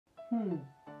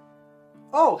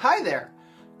Oh, hi there!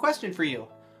 Question for you.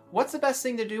 What's the best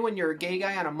thing to do when you're a gay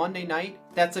guy on a Monday night?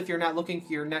 That's if you're not looking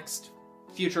for your next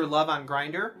future love on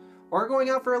Grindr, or going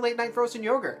out for a late night frozen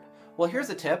yogurt. Well, here's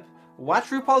a tip. Watch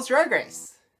RuPaul's Drag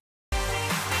Race.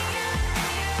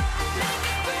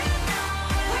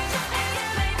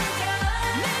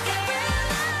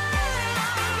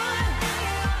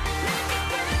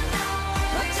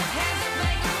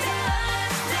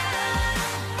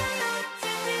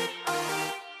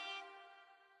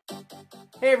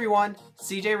 Hey everyone,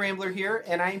 CJ Rambler here,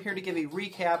 and I am here to give a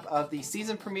recap of the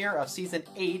season premiere of Season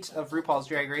 8 of RuPaul's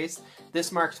Drag Race.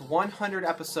 This marks 100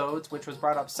 episodes, which was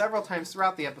brought up several times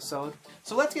throughout the episode.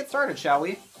 So let's get started, shall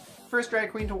we? First drag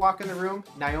queen to walk in the room,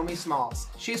 Naomi Smalls.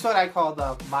 She's what I call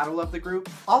the model of the group,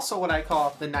 also what I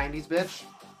call the 90s bitch.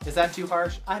 Is that too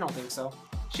harsh? I don't think so.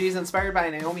 She's inspired by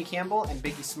Naomi Campbell and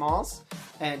Biggie Smalls,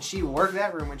 and she worked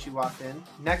that room when she walked in.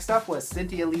 Next up was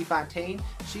Cynthia Lee Fontaine.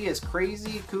 She is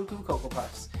crazy cuckoo Cocoa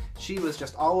Puffs. She was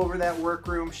just all over that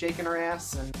workroom, shaking her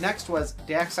ass. And next was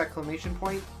Dax exclamation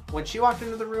point. When she walked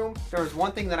into the room, there was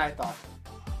one thing that I thought.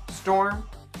 Storm,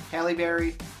 Halle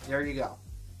Berry, there you go.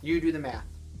 You do the math.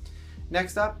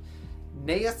 Next up,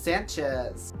 Naya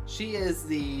Sanchez. She is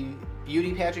the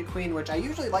beauty pageant queen, which I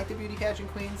usually like the beauty pageant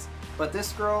queens, but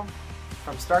this girl,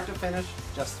 from start to finish,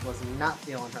 just was not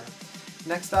feeling her.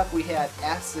 Next up, we had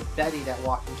Acid Betty that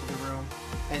walked into the room,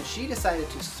 and she decided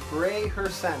to spray her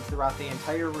scent throughout the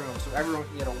entire room so everyone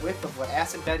can get a whiff of what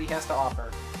Acid Betty has to offer.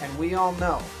 And we all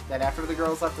know that after the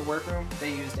girls left the workroom,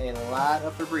 they used a lot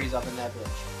of Febreze up in that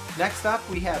bitch. Next up,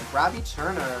 we have Robbie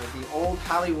Turner, the old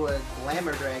Hollywood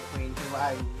glamour drag queen who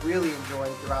I really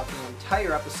enjoyed throughout the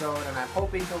entire episode, and I'm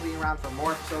hoping he'll be around for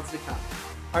more episodes to come.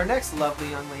 Our next lovely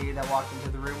young lady that walked into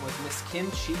the room was Miss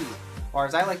Kim Chi, or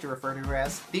as I like to refer to her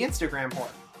as, the Instagram whore.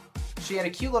 She had a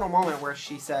cute little moment where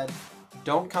she said,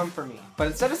 "Don't come for me." But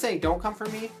instead of saying "don't come for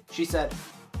me," she said,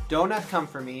 "Donut come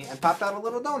for me," and popped out a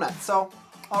little donut. So,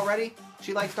 already,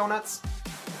 she likes donuts.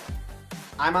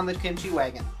 I'm on the kimchi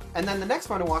wagon. And then the next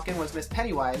one to walk in was Miss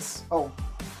Pennywise. Oh,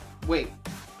 wait.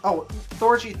 Oh,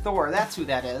 Thorgy Thor, that's who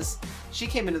that is. She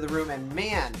came into the room and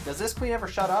man, does this queen ever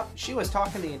shut up? She was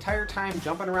talking the entire time,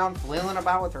 jumping around, flailing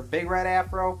about with her big red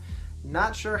afro.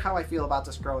 Not sure how I feel about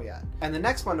this girl yet. And the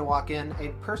next one to walk in,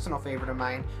 a personal favorite of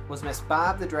mine, was Miss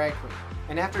Bob the Drag Queen.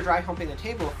 And after dry humping the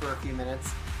table for a few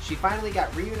minutes, she finally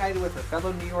got reunited with her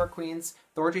fellow New York queens,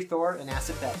 Thorgy Thor and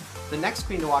Acid Betty. The next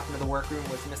queen to walk into the workroom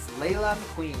was Miss Layla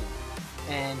McQueen.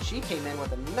 And she came in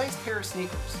with a nice pair of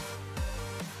sneakers.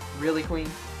 Really, queen?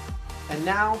 And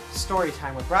now, story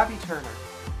time with Robbie Turner.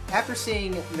 After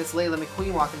seeing Miss Layla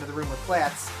McQueen walk into the room with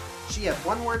flats, she had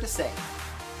one word to say.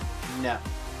 No.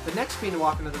 The next queen to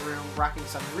walk into the room, rocking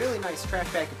some really nice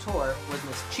trash bag couture, was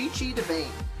Miss Chi-Chi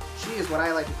DeVane. She is what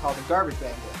I like to call the garbage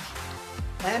bag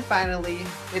bitch. And finally,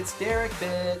 it's Derek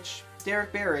bitch.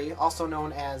 Derek Barry, also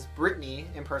known as Britney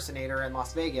impersonator in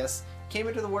Las Vegas, came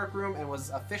into the workroom and was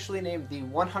officially named the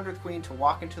 100th queen to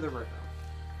walk into the workroom.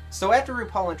 So after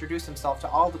RuPaul introduced himself to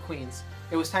all the queens,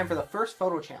 it was time for the first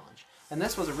photo challenge. And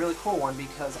this was a really cool one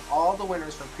because all the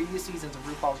winners from previous seasons of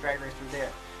RuPaul's Drag Race were there.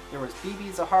 There was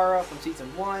Bibi Zahara from Season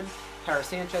 1, Tara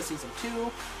Sanchez Season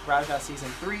 2, Raja Season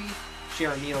 3,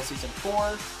 Sharon Needles Season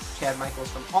 4, Chad Michaels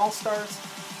from All Stars,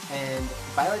 and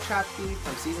Violet Chachki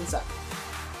from Season 7.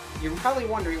 You're probably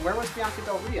wondering, where was Bianca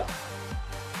Del Rio?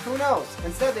 Who knows?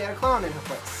 Instead, they had a clown in her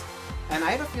place. And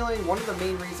I have a feeling one of the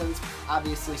main reasons,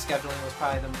 obviously scheduling was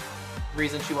probably the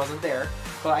reason she wasn't there,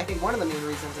 but I think one of the main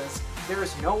reasons is there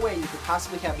is no way you could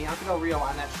possibly have Bianca Del Rio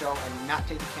on that show and not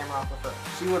take the camera off of her.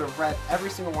 She would have read every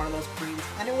single one of those queens,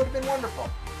 and it would have been wonderful.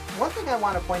 One thing I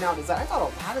want to point out is that I thought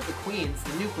a lot of the queens,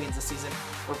 the new queens this season,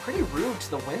 were pretty rude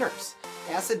to the winners.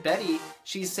 Acid Betty,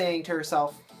 she's saying to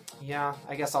herself, "Yeah,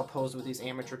 I guess I'll pose with these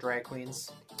amateur drag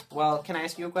queens." Well, can I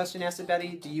ask you a question, Acid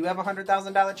Betty? Do you have a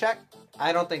 $100,000 check?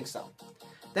 I don't think so.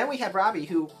 Then we had Robbie,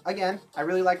 who, again, I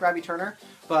really like Robbie Turner,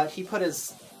 but he put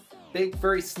his big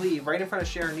furry sleeve right in front of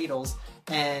Sharon Needles,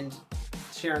 and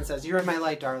Sharon says, "You're in my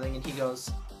light, darling," and he goes,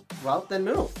 "Well, then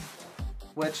move."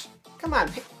 Which, come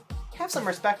on, have some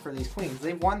respect for these queens.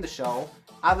 They've won the show.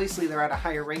 Obviously, they're at a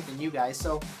higher rank than you guys,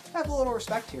 so have a little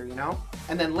respect here, you know?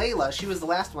 And then Layla, she was the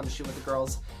last one to shoot with the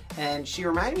girls, and she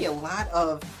reminded me a lot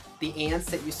of the aunts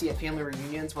that you see at family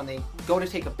reunions when they go to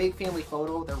take a big family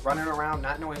photo. They're running around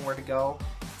not knowing where to go.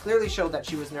 Clearly showed that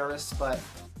she was nervous, but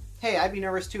hey, I'd be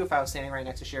nervous too if I was standing right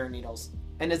next to Sharon Needles.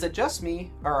 And is it just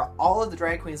me, or are all of the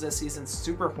drag queens this season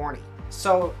super horny?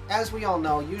 So, as we all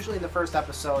know, usually in the first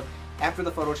episode, after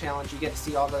the photo challenge, you get to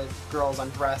see all the girls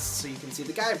undressed so you can see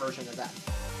the guy version of them.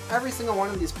 Every single one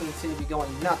of these queens seem to be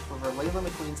going nuts over Layla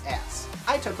McQueen's ass.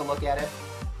 I took a look at it.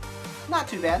 Not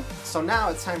too bad. So now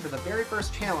it's time for the very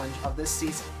first challenge of this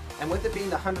season. And with it being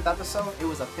the 100th episode, it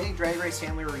was a big Drag Race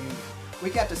family reunion. We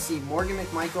got to see Morgan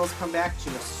McMichaels come back to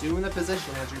assume the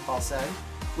position, as RuPaul said.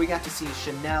 We got to see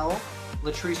Chanel,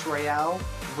 Latrice Royale,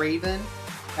 Raven,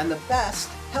 and the best,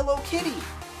 Hello Kitty!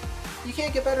 You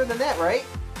can't get better than that, right?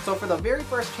 So for the very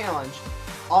first challenge,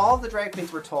 all the drag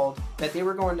queens were told that they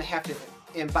were going to have to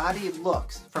embody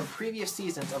looks from previous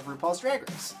seasons of RuPaul's Drag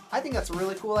Race. I think that's a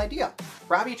really cool idea.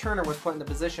 Robbie Turner was put in the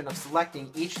position of selecting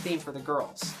each theme for the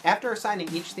girls. After assigning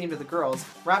each theme to the girls,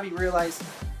 Robbie realized,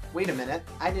 wait a minute,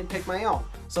 I didn't pick my own.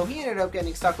 So he ended up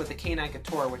getting stuck with the Canine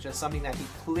Couture, which is something that he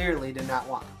clearly did not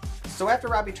want. So after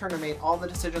Robbie Turner made all the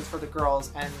decisions for the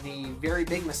girls and the very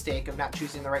big mistake of not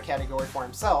choosing the right category for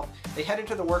himself, they headed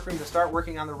to the workroom to start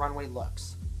working on the runway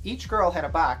looks. Each girl had a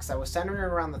box that was centered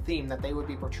around the theme that they would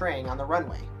be portraying on the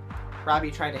runway.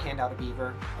 Robbie tried to hand out a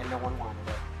beaver, and no one wanted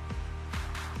it.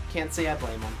 Can't say I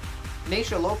blame him.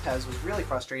 Naysha Lopez was really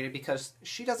frustrated because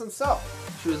she doesn't sew.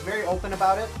 She was very open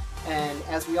about it, and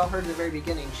as we all heard in the very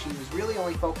beginning, she was really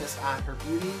only focused on her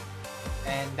beauty,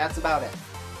 and that's about it.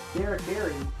 Derek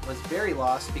Barry was very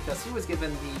lost because he was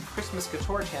given the Christmas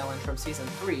Couture Challenge from Season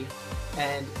 3,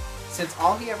 and since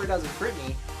all he ever does is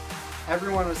Britney,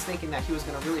 everyone was thinking that he was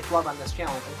going to really flub on this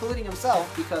challenge, including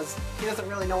himself, because he doesn't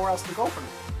really know where else to go from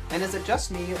it. And is it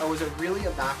just me, or was it really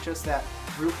obnoxious that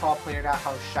RuPaul pointed out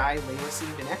how shy Layla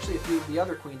seemed, and actually a few of the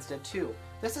other queens did too?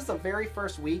 This is the very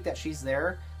first week that she's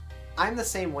there. I'm the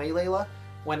same way, Layla.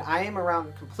 When I am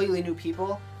around completely new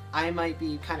people, I might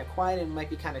be kind of quiet and might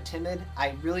be kind of timid.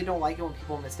 I really don't like it when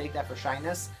people mistake that for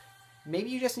shyness. Maybe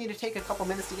you just need to take a couple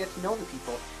minutes to get to know the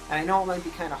people. And I know it might be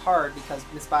kind of hard because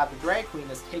Miss Bob the Drag Queen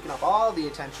has taken up all the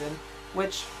attention,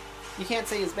 which you can't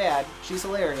say is bad. She's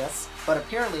hilarious. But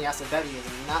apparently Acid Betty is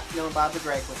not feeling Bob the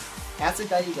Drag Queen. Acid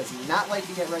Betty does not like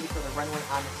to get ready for the runway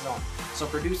on his own. So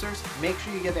producers, make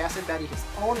sure you give Acid Betty his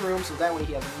own room so that way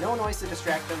he has no noise to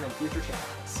distract him in future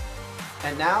challenges.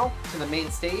 And now, to the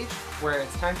main stage, where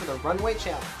it's time for the Runway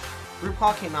Challenge.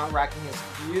 RuPaul came out rocking his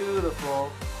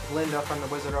beautiful Glinda from the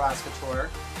Wizard of Oz Couture.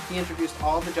 He introduced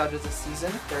all the judges this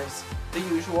season. There's the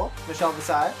usual, Michelle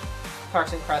Visage,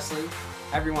 Carson Kressley,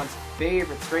 everyone's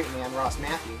favorite straight man, Ross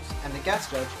Matthews, and the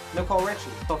guest judge, Nicole Richie.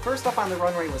 So first up on the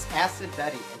runway was Acid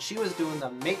Betty, and she was doing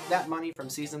the Make That Money from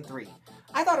Season 3.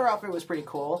 I thought her outfit was pretty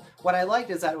cool. What I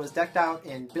liked is that it was decked out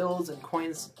in bills and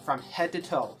coins from head to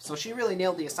toe, so she really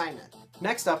nailed the assignment.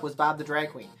 Next up was Bob the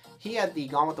Drag Queen. He had the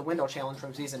Gone with the Window challenge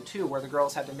from Season 2 where the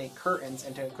girls had to make curtains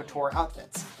into couture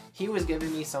outfits. He was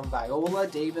giving me some Viola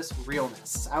Davis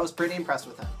realness. I was pretty impressed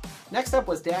with him. Next up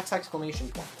was Dax Exclamation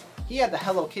Point. He had the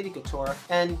Hello Kitty couture,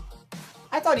 and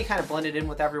I thought he kind of blended in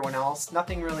with everyone else.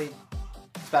 Nothing really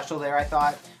special there, I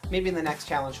thought. Maybe in the next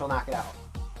challenge he'll knock it out.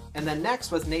 And then next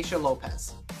was Naysha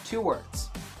Lopez. 2 words.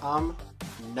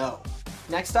 No.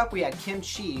 Next up we had Kim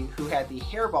Chi, who had the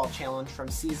Hairball challenge from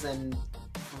Season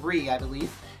 3, I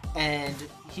believe. And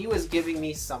he was giving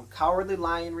me some Cowardly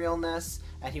Lion realness,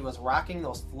 and he was rocking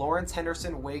those Florence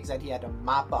Henderson wigs that he had to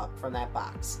mop up from that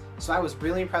box. So I was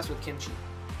really impressed with Kim Chi.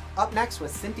 Up next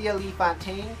was Cynthia Lee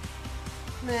Fontaine.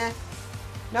 Meh.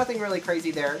 Nothing really crazy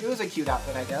there. It was a cute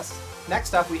outfit, I guess.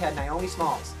 Next up we had Naomi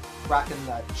Smalls, rocking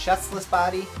the chestless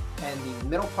body and the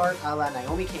middle part a la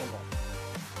Naomi Campbell.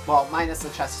 Well, minus the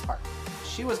chest part.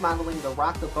 She was modeling the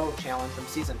Rock the Boat challenge from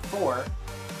Season 4,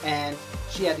 and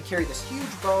she had to carry this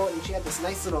huge boat, and she had this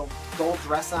nice little gold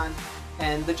dress on,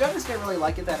 and the judges didn't really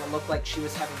like it that it looked like she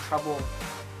was having trouble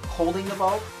holding the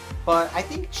boat, but I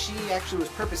think she actually was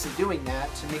purposely doing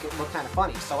that to make it look kind of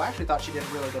funny, so I actually thought she did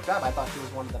a really good job. I thought she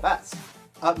was one of the best.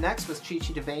 Up next was Chi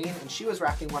Chi DeVayne, and she was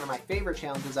rocking one of my favorite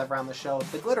challenges ever on the show,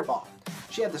 the Glitter Ball.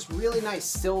 She had this really nice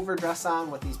silver dress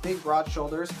on with these big broad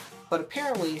shoulders, but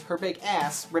apparently her big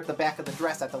ass ripped the back of the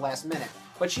dress at the last minute,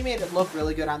 but she made it look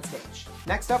really good on stage.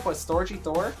 Next up was Thorgy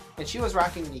Thor, and she was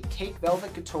rocking the Cake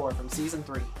Velvet Couture from Season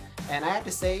 3. And I have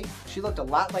to say, she looked a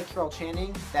lot like Carol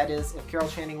Channing, that is, if Carol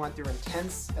Channing went through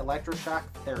intense electroshock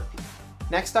therapy.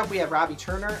 Next up we have Robbie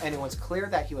Turner, and it was clear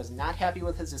that he was not happy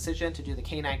with his decision to do the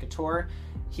Canine Couture.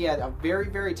 He had a very,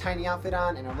 very tiny outfit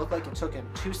on, and it looked like it took him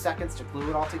 2 seconds to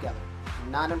glue it all together.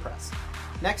 Not impressed.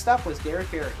 Next up was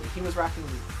Derek Barry, and he was rocking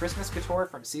the Christmas Couture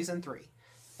from Season 3.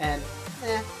 And,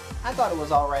 I thought it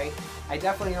was alright. I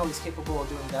definitely know he's capable of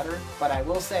doing better, but I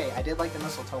will say, I did like the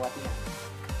mistletoe at the end.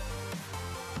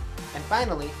 And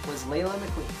finally was Layla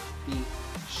McQueen, the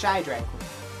Shy Drag Queen.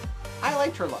 I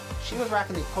liked her look. She was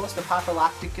rocking the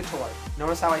Post-Apocalyptic Couture.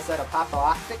 Notice how I said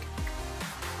apocalyptic?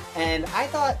 And I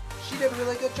thought she did a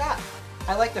really good job.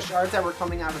 I like the shards that were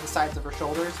coming out of the sides of her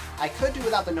shoulders. I could do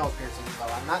without the nose piercings though,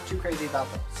 I'm not too crazy about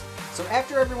those. So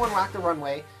after everyone rocked the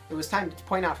runway, it was time to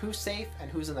point out who's safe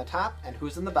and who's in the top and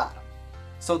who's in the bottom.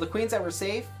 So the queens that were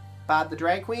safe: Bob the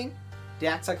Drag Queen,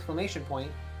 Dax exclamation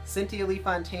point, Cynthia Lee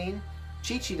Fontaine,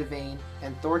 Chi-Chi DeVane,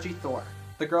 and Thorgy Thor.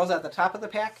 The girls at the top of the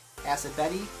pack: Acid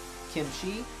Betty, Kim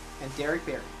Chi, and Derek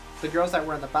Barry. The girls that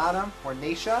were in the bottom were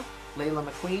Naysha, Layla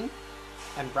McQueen,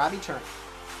 and Robbie Turner.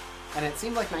 And it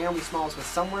seemed like Naomi Smalls was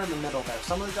somewhere in the middle there.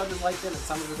 Some of the judges liked it and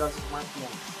some of the judges weren't feeling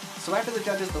it. So after the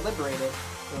judges deliberated,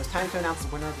 it was time to announce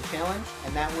the winner of the challenge,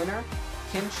 and that winner,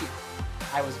 Kim Chi.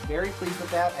 I was very pleased with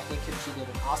that. I think Kim Chi did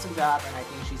an awesome job, and I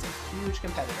think she's a huge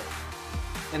competitor.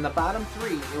 In the bottom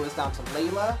three, it was down to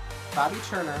Layla, Bobby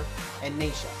Turner, and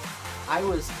Naysha. I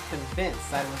was convinced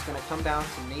that it was going to come down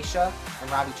to Naysha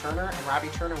and Robbie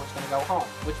Turner was going to go home,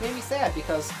 which made me sad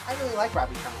because I really like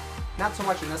Robbie Turner. Not so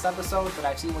much in this episode, but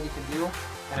I've seen what he can do,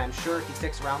 and I'm sure if he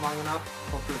sticks around long enough,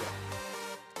 he'll prove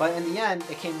it. But in the end,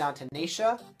 it came down to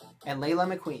Naysha and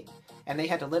Layla McQueen, and they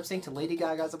had to lip sync to Lady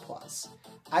Gaga's Applause.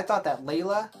 I thought that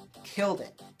Layla killed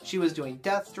it. She was doing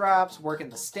death drops, working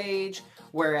the stage,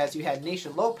 whereas you had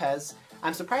Naysha Lopez.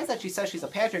 I'm surprised that she says she's a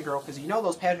pageant girl, because you know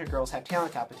those pageant girls have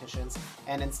talent competitions,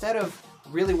 and instead of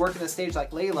really working the stage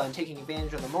like Layla and taking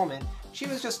advantage of the moment, she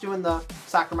was just doing the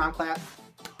soccer mom clap.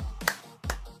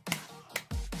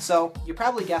 So, you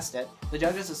probably guessed it, the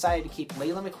judges decided to keep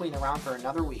Layla McQueen around for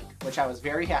another week, which I was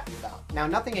very happy about. Now,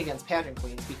 nothing against pageant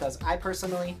queens, because I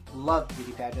personally love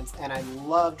beauty pageants, and I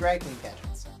love drag queen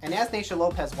pageants. And as Naysha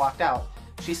Lopez walked out,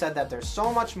 she said that there's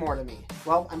so much more to me.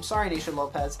 Well, I'm sorry, Naysha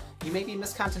Lopez, you may be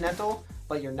Miss Continental,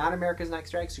 but you're not America's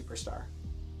Next Drag Superstar.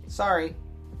 Sorry.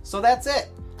 So that's it!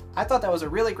 I thought that was a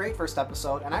really great first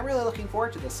episode, and I'm really looking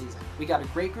forward to this season. We got a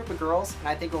great group of girls, and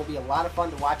I think it will be a lot of fun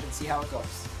to watch and see how it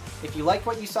goes. If you liked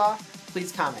what you saw,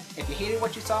 please comment. If you hated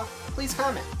what you saw, please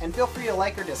comment, and feel free to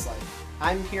like or dislike.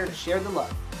 I'm here to share the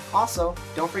love. Also,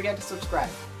 don't forget to subscribe,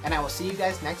 and I will see you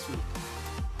guys next week.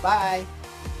 Bye!